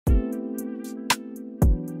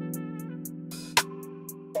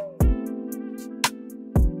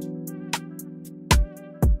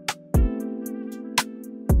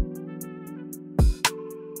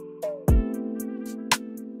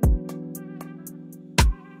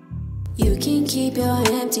You can keep your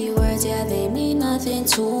empty words, yeah, they mean nothing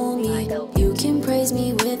to me. You can praise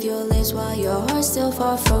me with your lips while your heart's still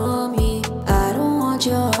far from me. I don't want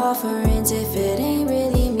your offerings if it ain't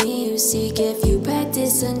really me you seek. If you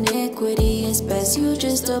practice iniquity, it's best you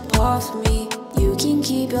just depart from me. You can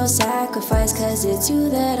keep your sacrifice, cause it's you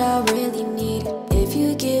that I really need. If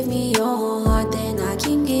you give me your whole heart, then I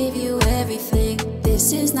can give you everything.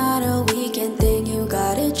 This is not a weekend thing, you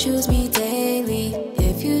gotta choose me daily.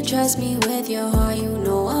 If you trust me with your heart, you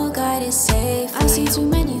know I'll guide it safely. I see too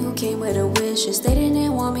many who came with a wish list. They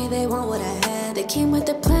didn't want me, they want what I had. They came with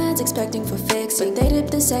the plans, expecting for fixing, but they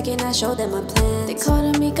dipped the second I showed them my plan. They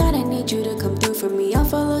called on me, God, I need you to come through for me. I'll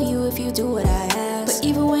follow you if you do what I ask. But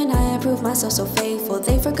even when I prove myself so faithful,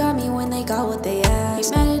 they forgot me when they got what they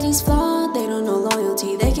asked. Humanity's flawed, they don't know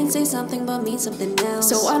loyalty. They can say something but mean something else.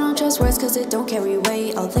 So I don't trust words cause it don't carry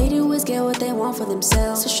weight. All they do is get what they want for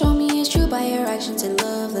themselves. So show me it's true by your actions and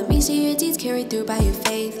love. Let me see your deeds carried through by your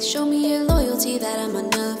faith. Show me your loyalty that I'm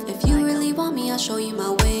enough. If you really want me, I'll show you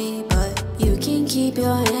my way. But you can keep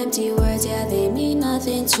your empty words, yeah, they mean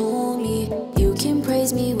nothing to me. You can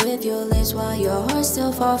praise me with your lips while your heart's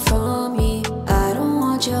still far from me. I don't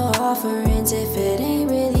want your offerings if it ain't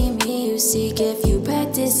really me you seek. If you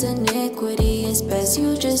practice iniquity, it's best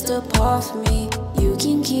you just depart from me. You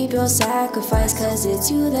can keep your sacrifice, cause it's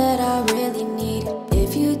you that I really need.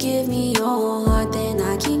 If you give me your whole heart, then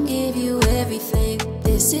I can give you everything.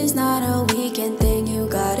 This is not a weekend thing, you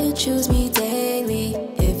gotta choose me daily.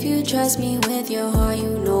 If you trust me with your heart,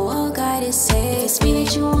 you know I'll guide it safe. If it's me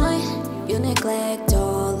that you want, you'll neglect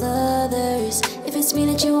all others. If it's me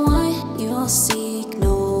that you want, you'll seek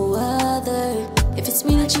no other. If it's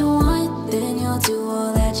me that you want, then you'll do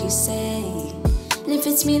all that you say. And if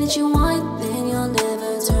it's me that you want, then you'll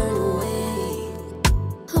never turn away.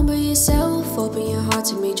 Humble yourself, open your heart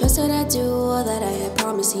to me. Trust that I do all that I had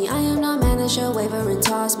promised. See, I am not man that shall waver and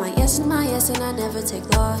toss. My yes is my yes and I never take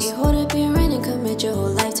loss. You hold up your end and commit your whole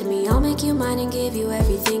life to me. I'll make you mine and give you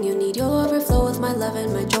everything you need. You'll overflow with my love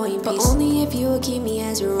and my joy and peace. But only if you will keep me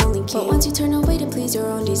as your only king. But once you turn away to please your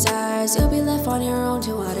own desires, you'll be left on your own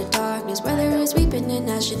to outer darkness, where there is weeping and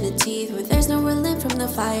gnashing of teeth, where there's no relent from the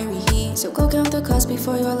fiery heat. So go count the cost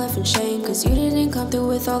before you're left in shame, cause you didn't come through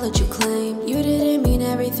with all that you claim. You didn't mean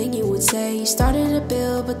everything you would say. You started a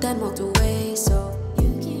bill but then walked away. So you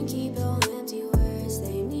can keep your empty words,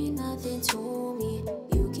 they mean nothing to me.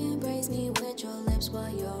 You can praise me with your lips while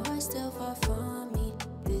your heart's still far from me.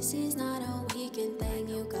 This is not a weekend thing,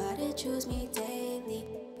 you gotta choose me daily.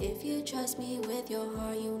 If you trust me with your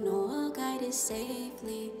heart, you know I'll guide it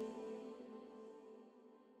safely.